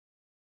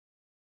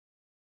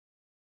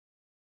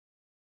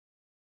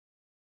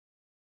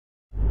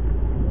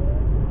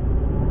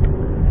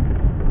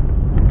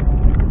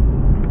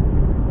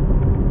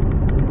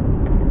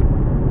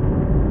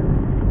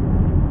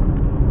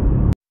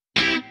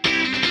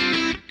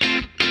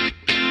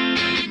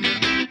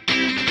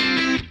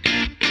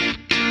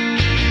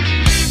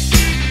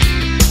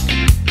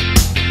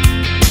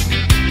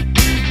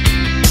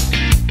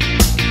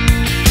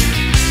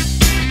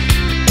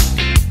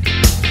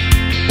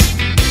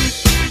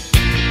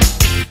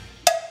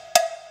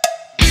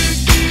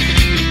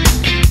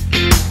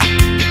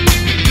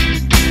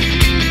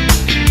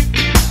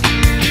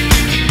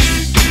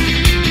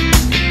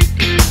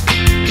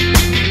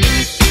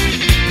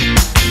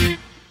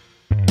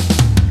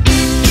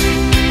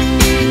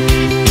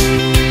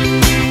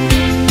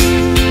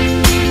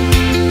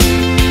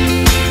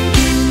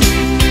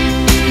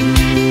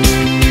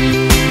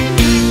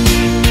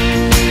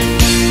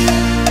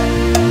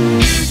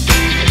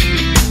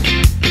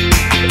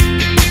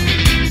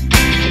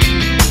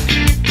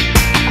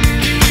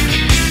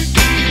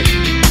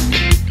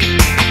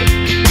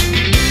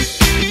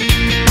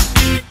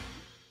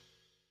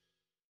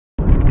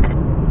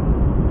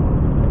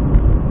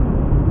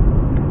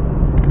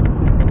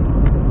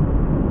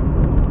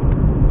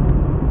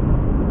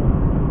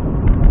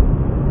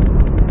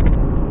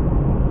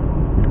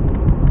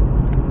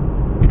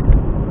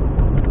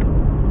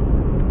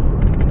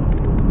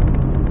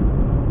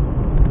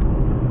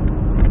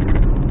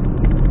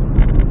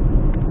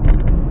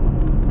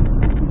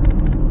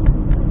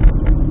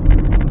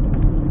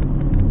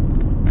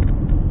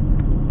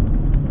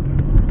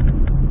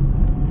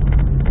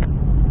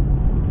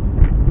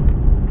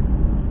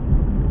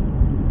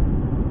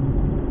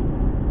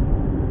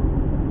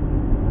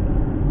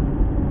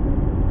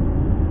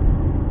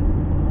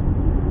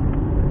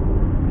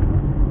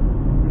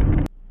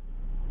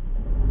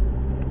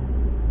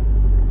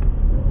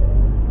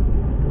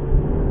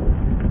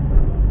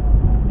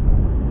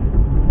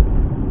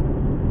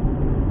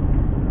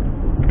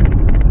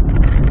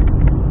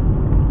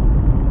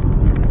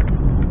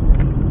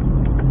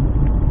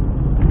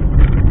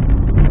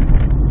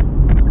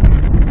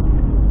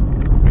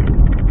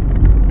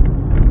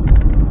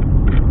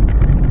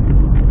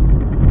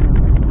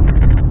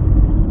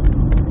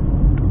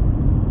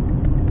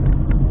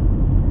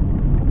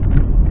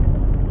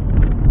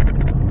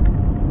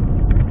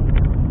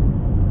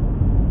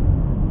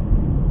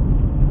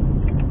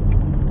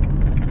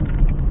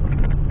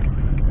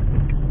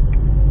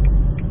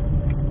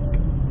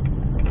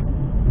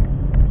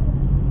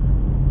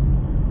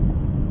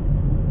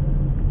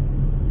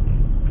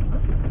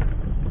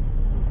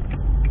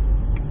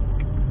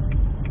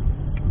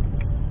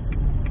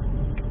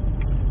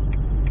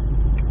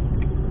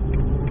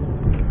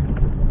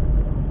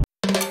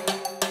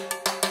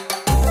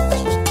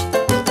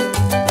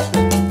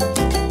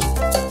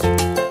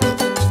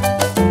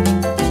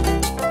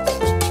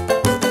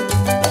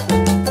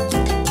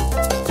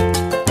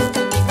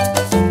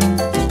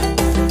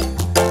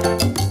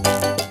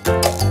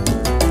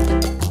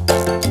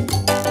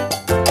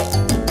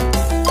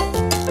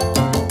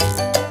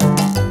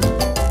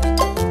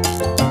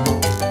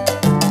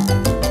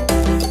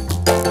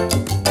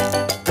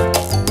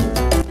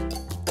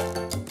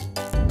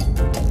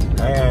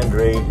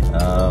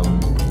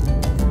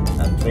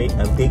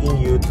I'm taking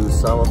you to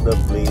some of the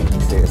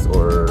places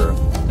or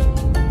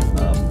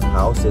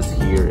houses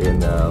here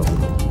in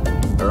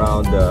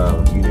around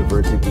the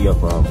University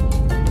of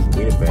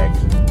Winnipeg,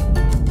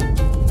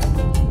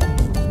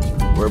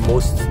 where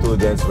most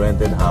students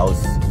rented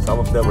house. Some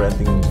of them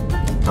renting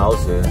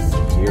houses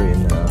here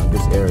in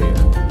this area.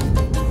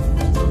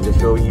 So I'm just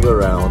showing you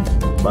around,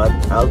 but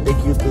I'll take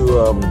you to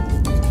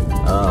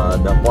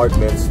the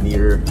apartments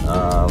near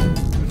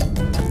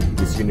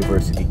this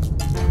university.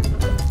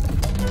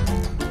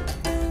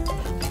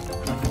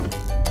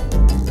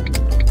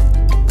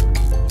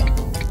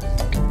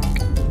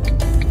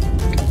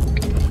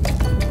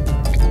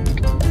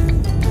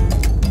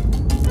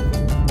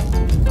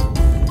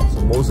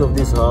 Most of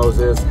these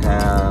houses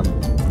have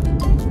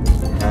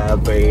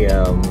a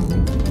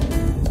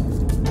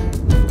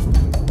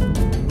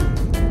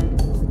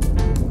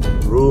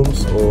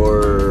rooms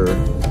or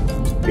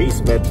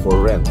basement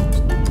for rent.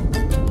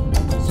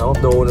 Some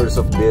of the owners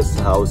of these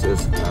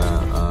houses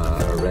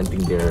are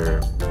renting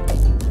their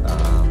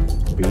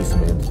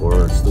basement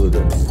for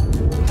students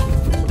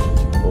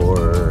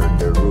or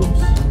their rooms.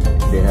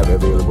 They have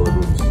available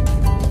rooms.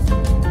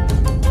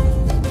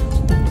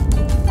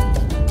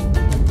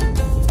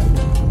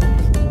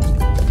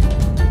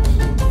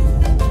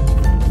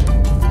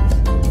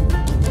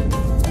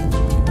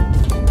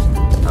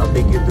 I'll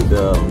take you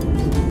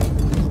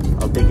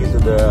to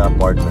the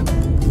apartment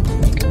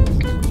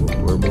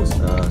where most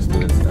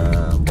students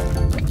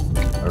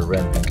are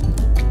renting.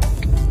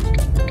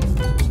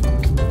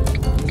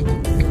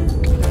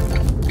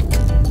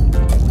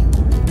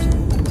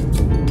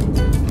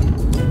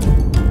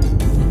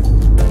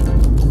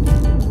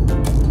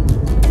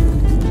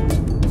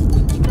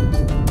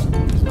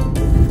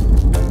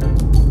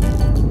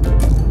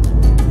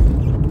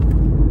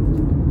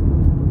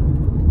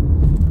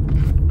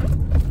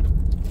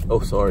 Oh,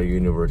 sorry,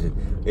 university.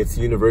 It's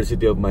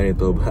University of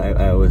Manitoba.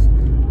 I was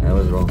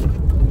wrong.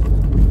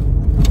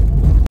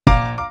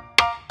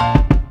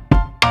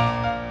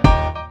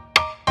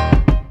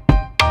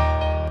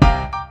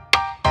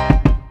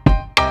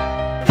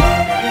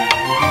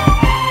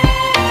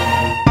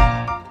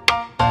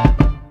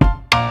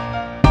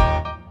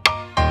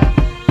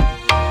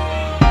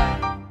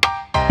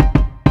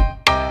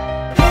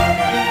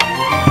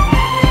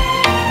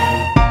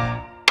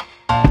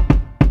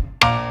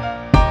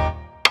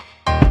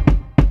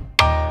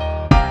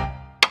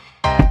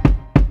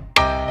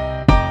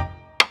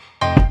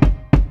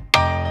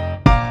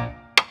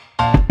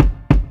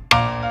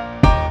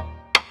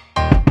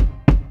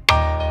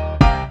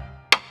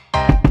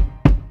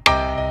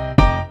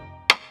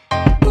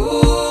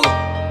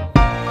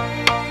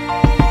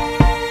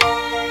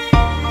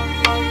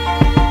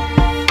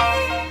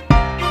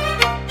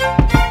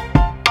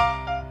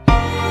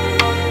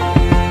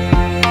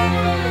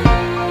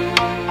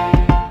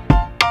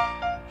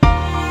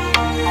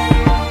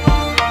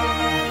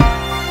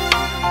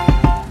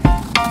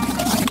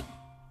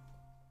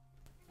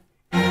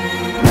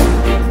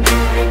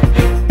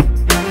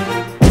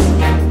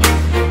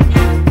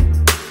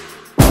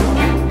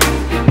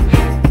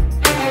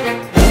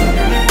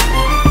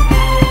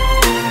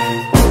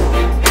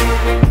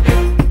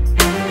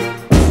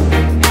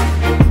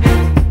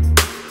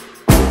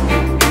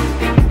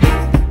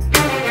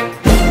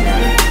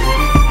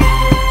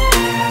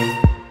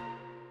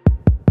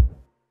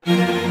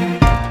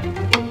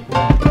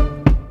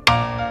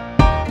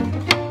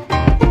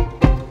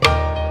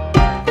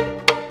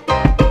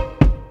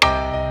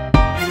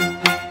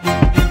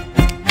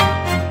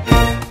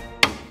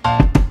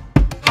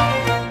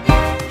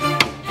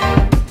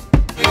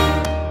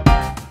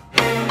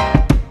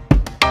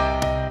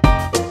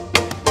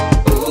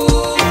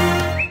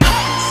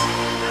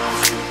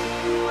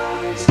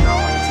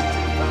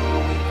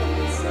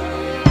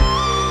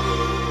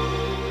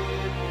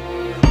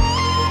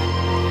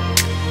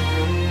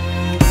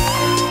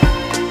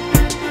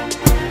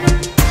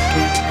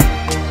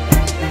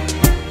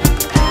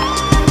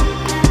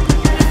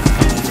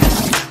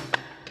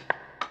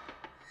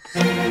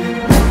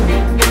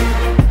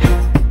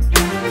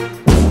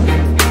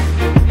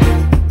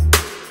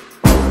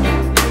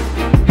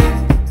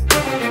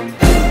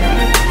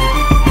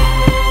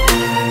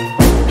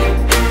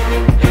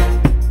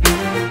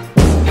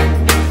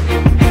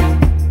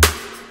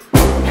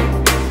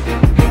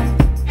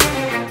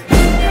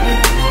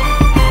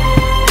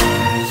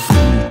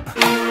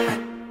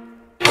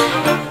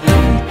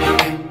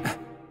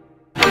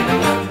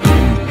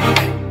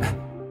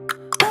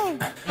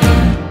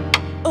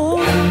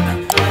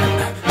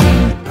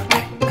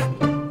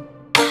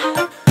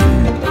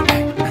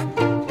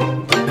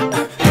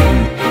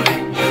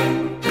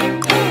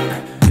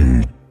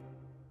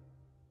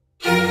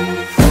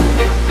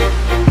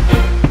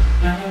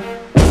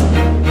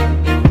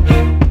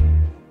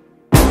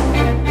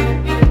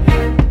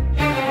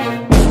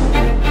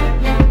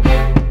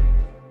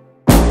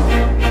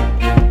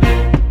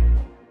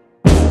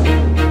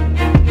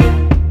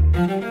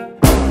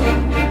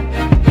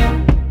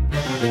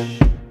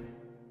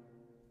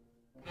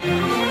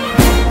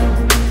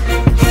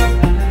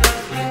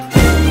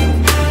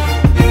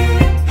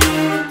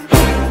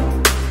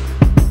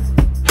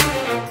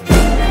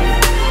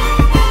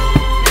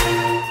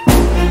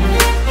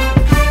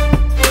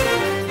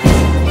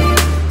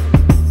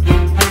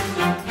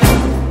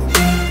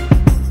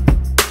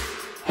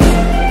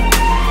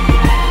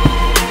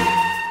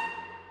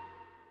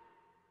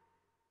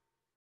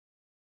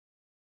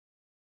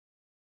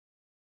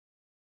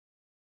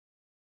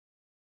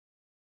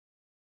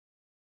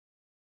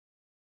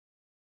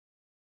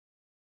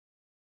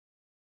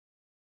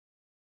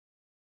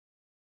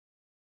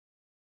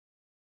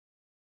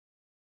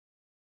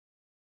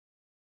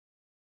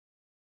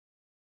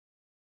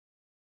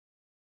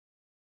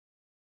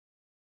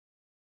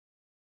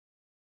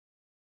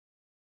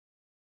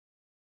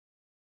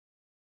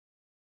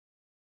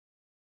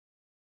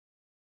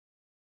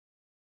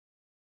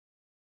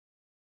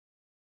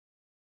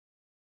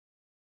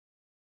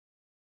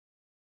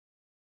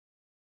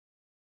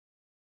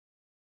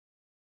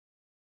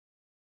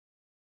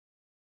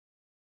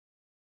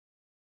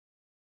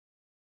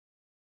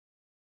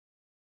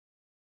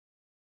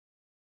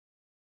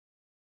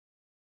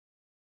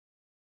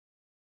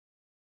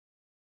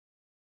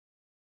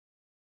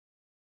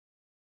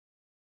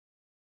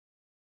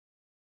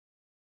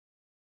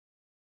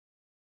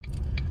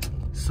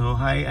 So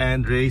hi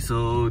Andre,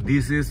 so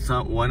this is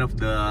one of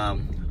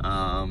the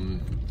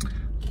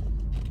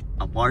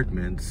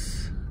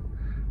apartments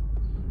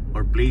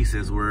or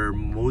places where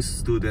most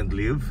students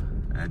live.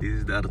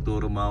 This is the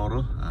Arturo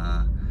Mauro,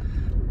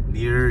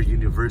 near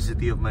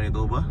University of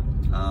Manitoba,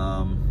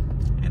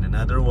 and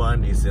another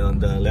one is on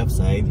the left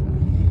side.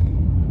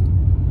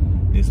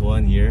 This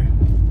one here,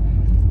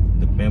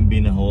 the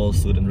Pembina Hall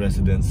student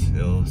residence.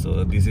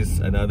 So this is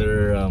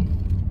another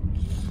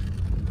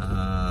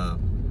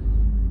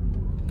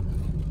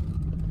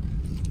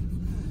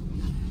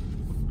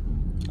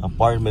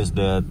apartments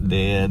that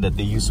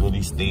they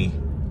usually stay.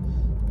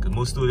 Because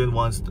most students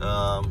wants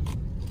to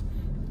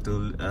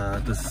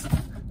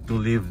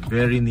live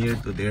very near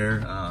to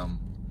their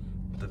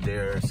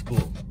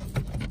school.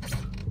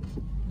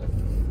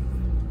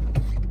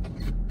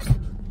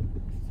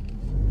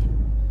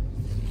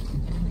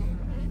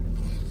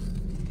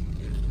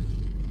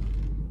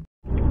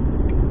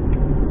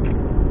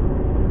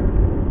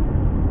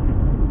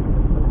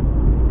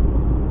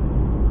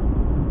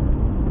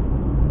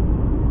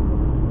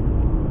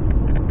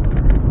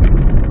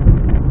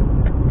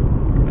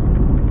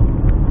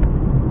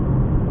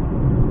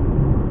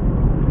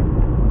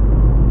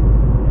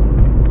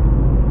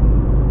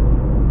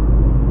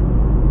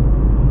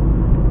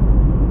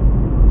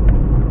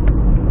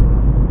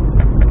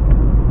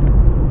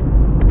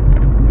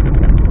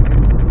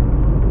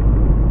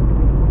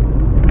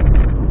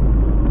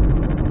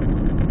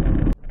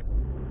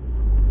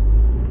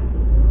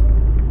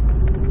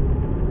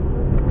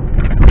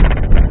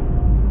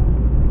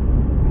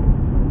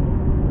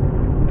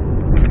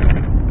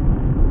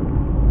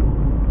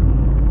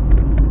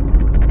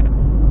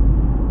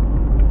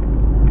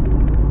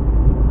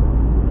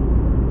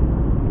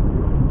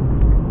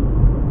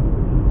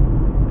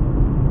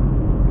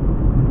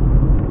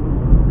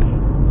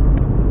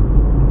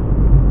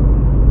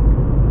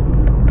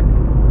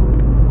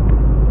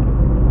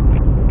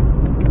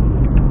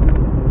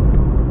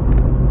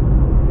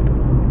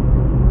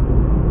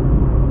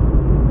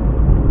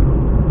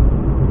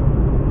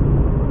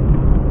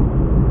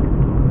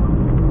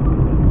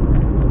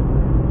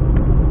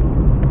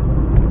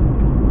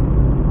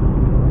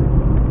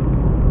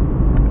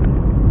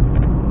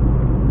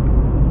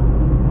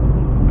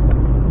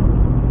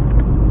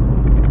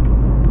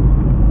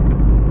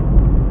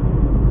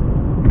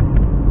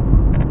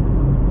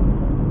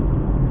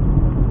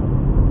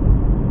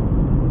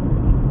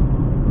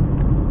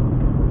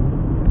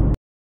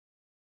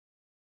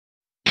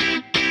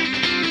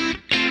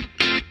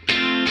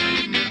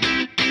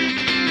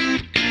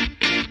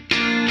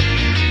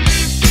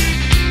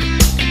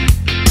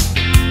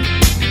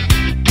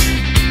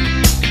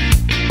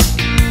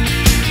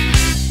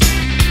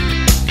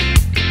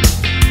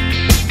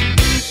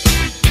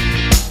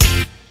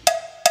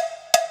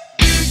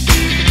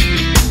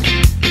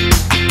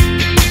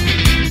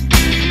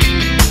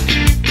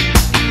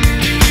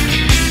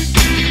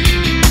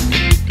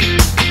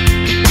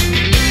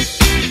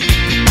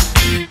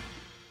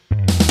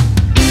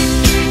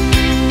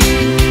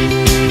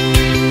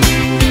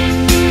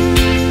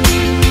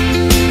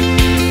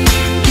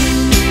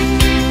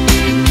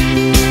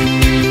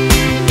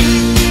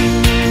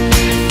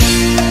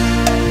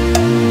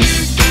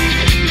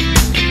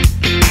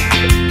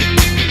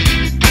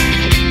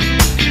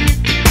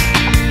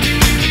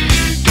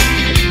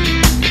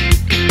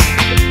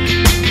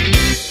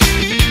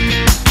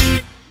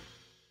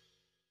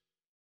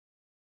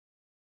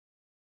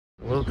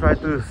 We'll try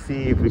to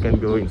see if we can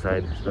go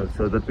inside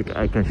so that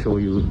I can show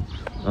you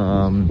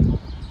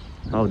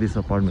how this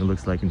apartment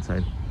looks like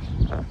inside.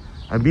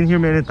 I've been here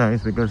many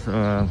times because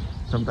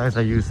sometimes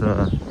I do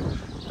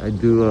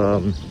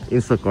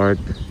Instacart,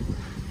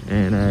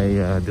 and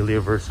I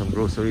deliver some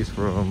groceries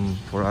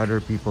for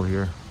other people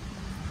here.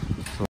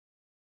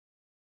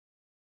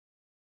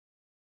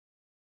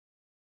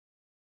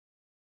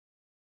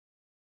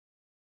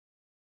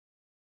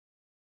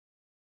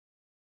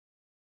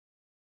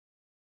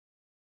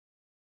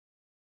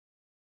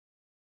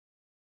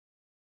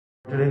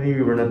 So today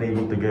we were not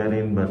able to get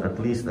in, but at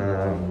least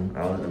I'm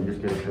just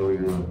gonna show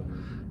you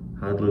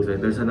how it looks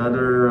like. There's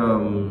another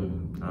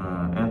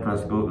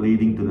entrance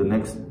leading to the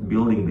next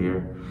building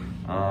there,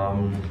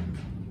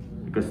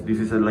 because this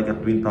is like a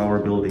twin tower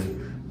building,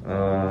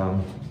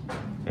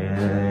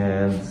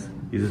 and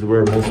this is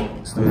where most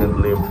students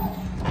live.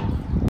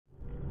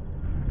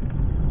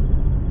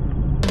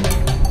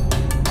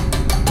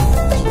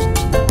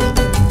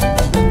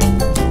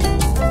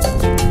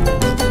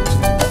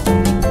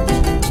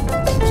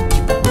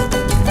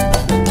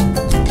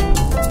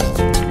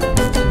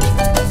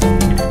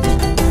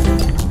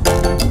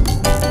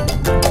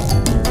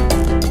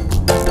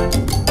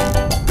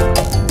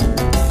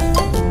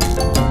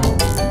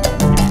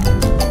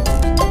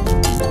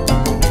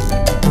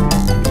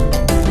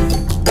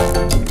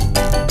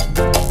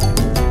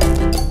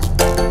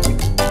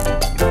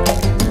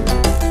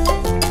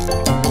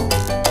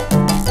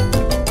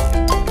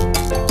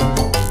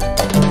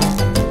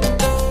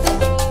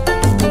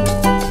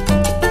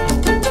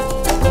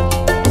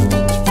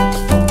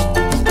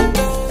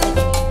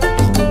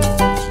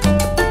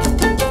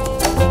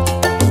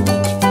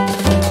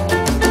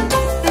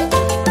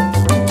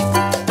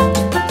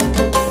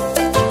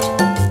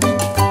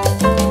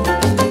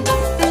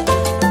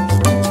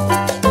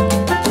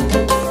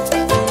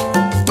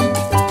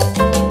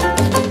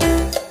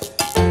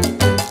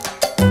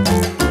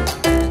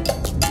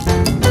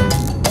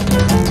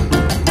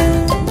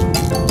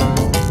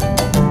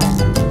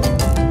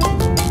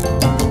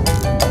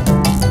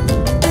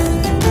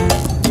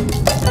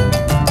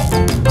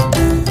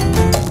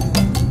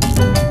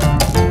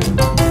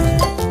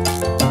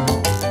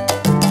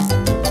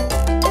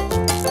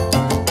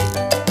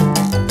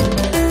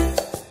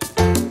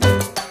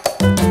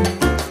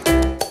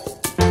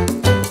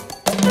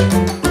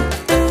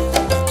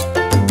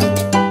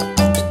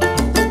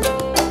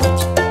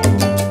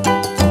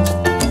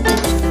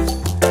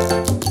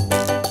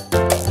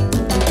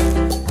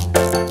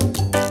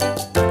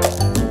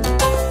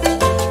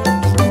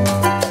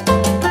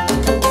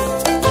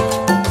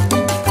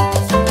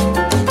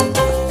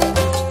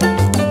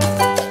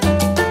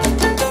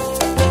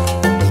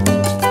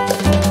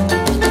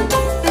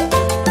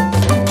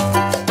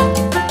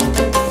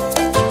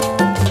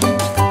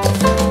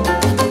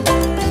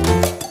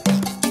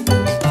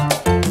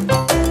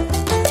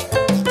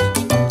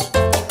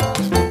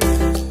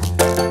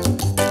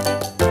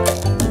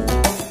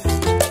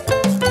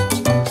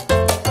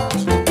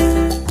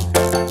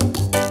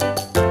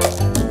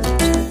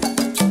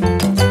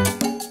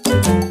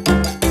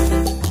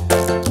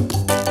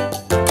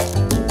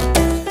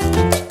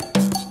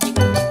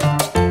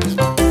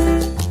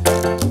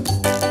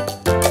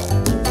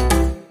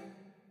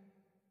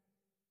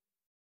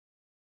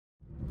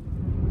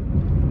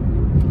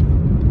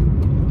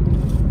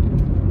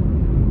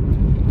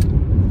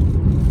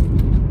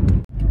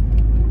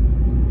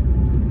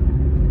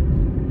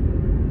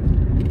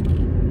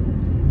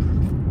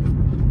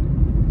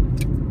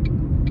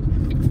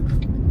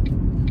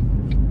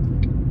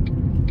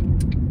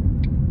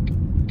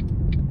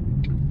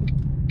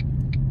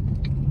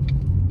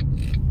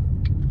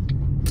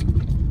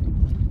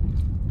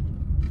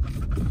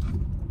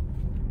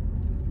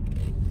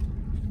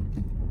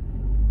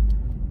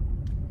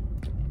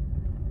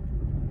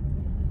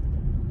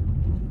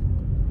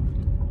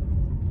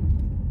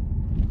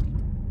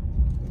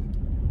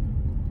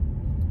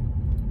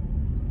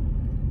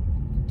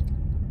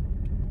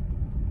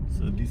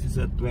 So this is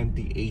a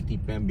 2080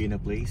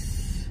 Pembina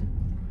Place.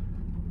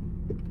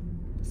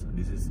 So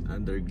this is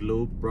under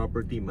Globe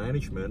Property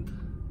Management.